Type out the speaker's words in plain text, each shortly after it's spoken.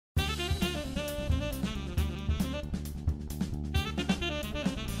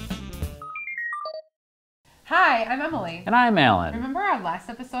Hi, I'm Emily. And I'm Alan. Remember our last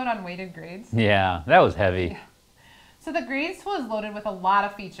episode on weighted grades? Yeah, that was heavy. Yeah. So the grades tool is loaded with a lot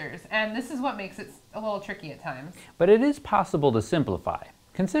of features, and this is what makes it a little tricky at times. But it is possible to simplify.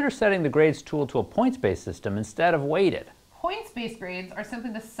 Consider setting the grades tool to a points-based system instead of weighted. Points-based grades are simply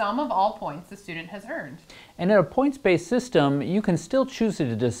the sum of all points the student has earned. And in a points-based system, you can still choose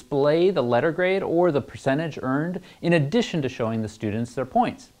to display the letter grade or the percentage earned in addition to showing the students their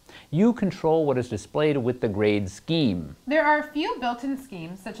points. You control what is displayed with the grade scheme. There are a few built-in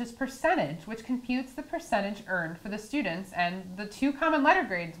schemes such as percentage, which computes the percentage earned for the students, and the two common letter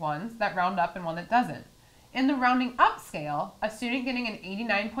grades ones that round up and one that doesn't. In the rounding up scale, a student getting an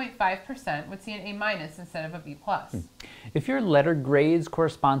 89.5% would see an A- instead of a B+. If your letter grades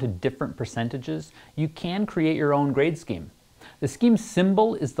correspond to different percentages, you can create your own grade scheme. The scheme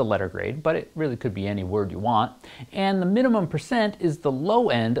symbol is the letter grade, but it really could be any word you want, and the minimum percent is the low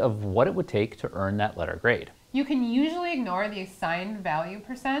end of what it would take to earn that letter grade. You can usually ignore the assigned value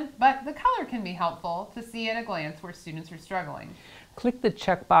percent, but the color can be helpful to see at a glance where students are struggling. Click the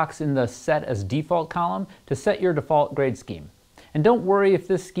checkbox in the Set as Default column to set your default grade scheme. And don't worry if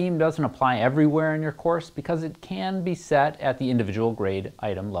this scheme doesn't apply everywhere in your course, because it can be set at the individual grade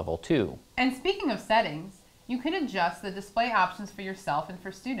item level too. And speaking of settings, you can adjust the display options for yourself and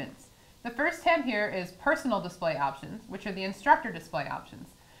for students. The first tab here is Personal Display Options, which are the instructor display options.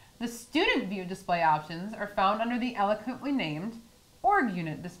 The student view display options are found under the eloquently named Org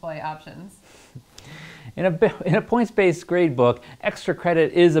Unit display options. In a points-based grade book, extra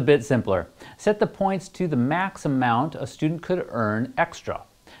credit is a bit simpler. Set the points to the max amount a student could earn extra.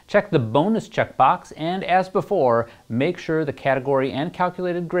 Check the bonus checkbox, and as before, make sure the category and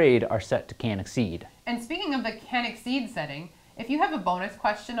calculated grade are set to Can Exceed. And speaking of the Can Exceed setting, if you have a bonus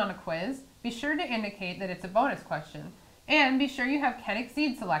question on a quiz, be sure to indicate that it's a bonus question. And be sure you have Can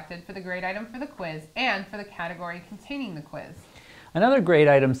Exceed selected for the grade item for the quiz and for the category containing the quiz. Another grade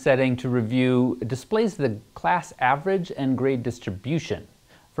item setting to review displays the class average and grade distribution.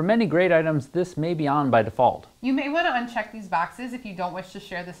 For many grade items, this may be on by default. You may want to uncheck these boxes if you don't wish to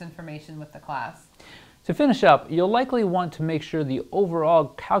share this information with the class. To finish up, you'll likely want to make sure the overall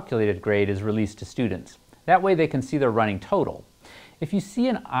calculated grade is released to students. That way they can see their running total. If you see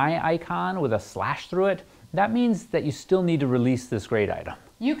an eye icon with a slash through it, that means that you still need to release this grade item.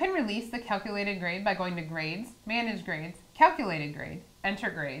 You can release the calculated grade by going to Grades, Manage Grades, Calculated Grade, Enter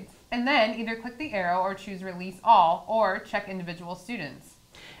Grades, and then either click the arrow or choose Release All or check individual students.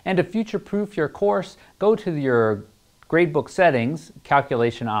 And to future-proof your course, go to your gradebook settings,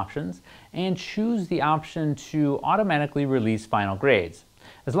 calculation options, and choose the option to automatically release final grades.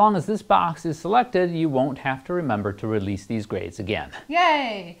 As long as this box is selected, you won't have to remember to release these grades again.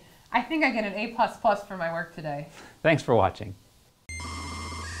 Yay! I think I get an A++ for my work today. Thanks for watching.